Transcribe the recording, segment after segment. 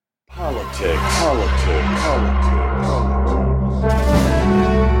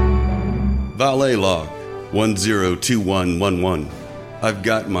Valet log 102111. I've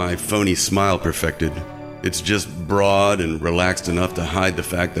got my phony smile perfected. It's just broad and relaxed enough to hide the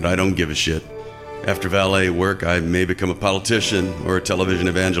fact that I don't give a shit. After valet work, I may become a politician or a television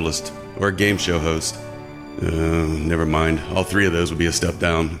evangelist or a game show host. Never mind. All three of those would be a step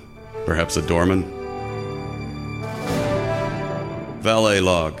down. Perhaps a doorman? Valet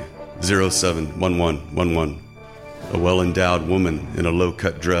log 071111. A well-endowed woman in a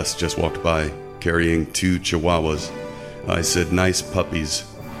low-cut dress just walked by, carrying 2 chihuahuas. I said, "Nice puppies."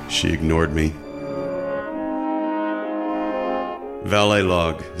 She ignored me. Valet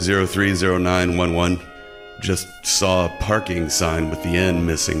log 030911. Just saw a parking sign with the N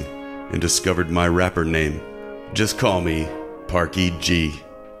missing and discovered my rapper name. Just call me Parky G.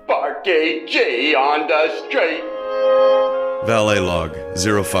 Parky G on the street. Valet log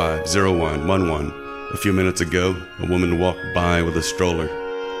 050111. A few minutes ago, a woman walked by with a stroller.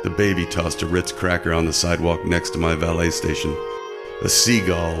 The baby tossed a Ritz cracker on the sidewalk next to my valet station. A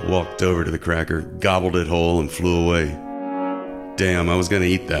seagull walked over to the cracker, gobbled it whole, and flew away. Damn, I was gonna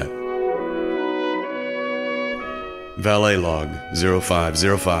eat that. Valet log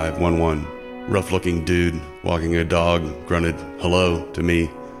 050511. Rough-looking dude, walking a dog, grunted hello to me,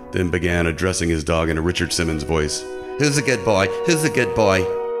 then began addressing his dog in a Richard Simmons voice. "Who's a good boy? Who's a good boy?"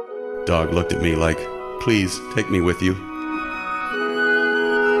 Dog looked at me like, "Please, take me with you."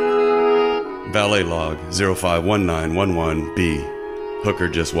 Valet log 051911B. Hooker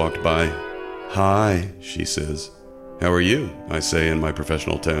just walked by. "Hi," she says. "How are you?" I say in my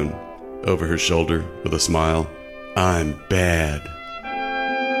professional tone. Over her shoulder, with a smile, "I'm bad."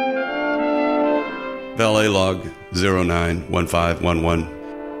 Valet log 091511.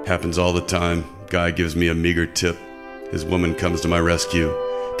 Happens all the time. Guy gives me a meager tip. His woman comes to my rescue.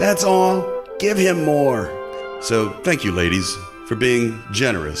 "That's all. Give him more." So thank you, ladies, for being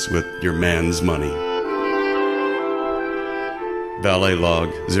generous with your man's money. Valet log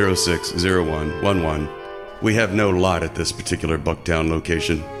 060111. We have no lot at this particular Bucktown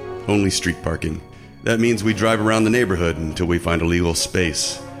location. Only street parking. That means we drive around the neighborhood until we find a legal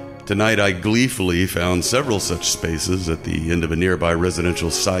space. Tonight I gleefully found several such spaces at the end of a nearby residential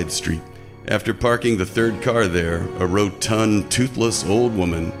side street. After parking the third car there, a rotund, toothless old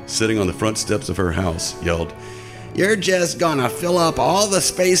woman sitting on the front steps of her house yelled, "You're just gonna fill up all the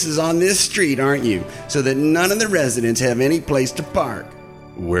spaces on this street, aren't you, so that none of the residents have any place to park?"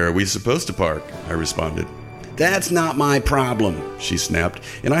 "Where are we supposed to park?" I responded. "That's not my problem," she snapped,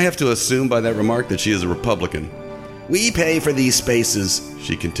 and I have to assume by that remark that she is a Republican. "We pay for these spaces,"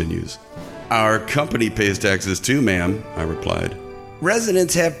 she continues. "Our company pays taxes too, ma'am," I replied.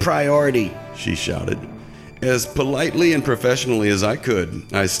 "Residents have priority," she shouted. As politely and professionally as I could,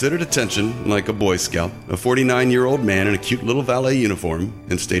 I stood at attention like a Boy Scout, a 49-year-old man in a cute little valet uniform,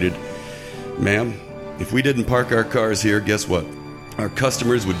 and stated, "Ma'am, if we didn't park our cars here, guess what? Our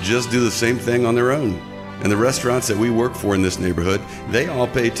customers would just do the same thing on their own. And the restaurants that we work for in this neighborhood, they all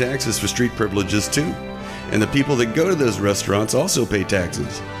pay taxes for street privileges too. And the people that go to those restaurants also pay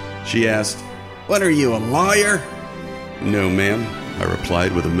taxes." She asked, "What are you, a lawyer?" "No, ma'am," I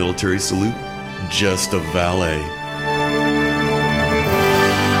replied with a military salute. "Just a valet."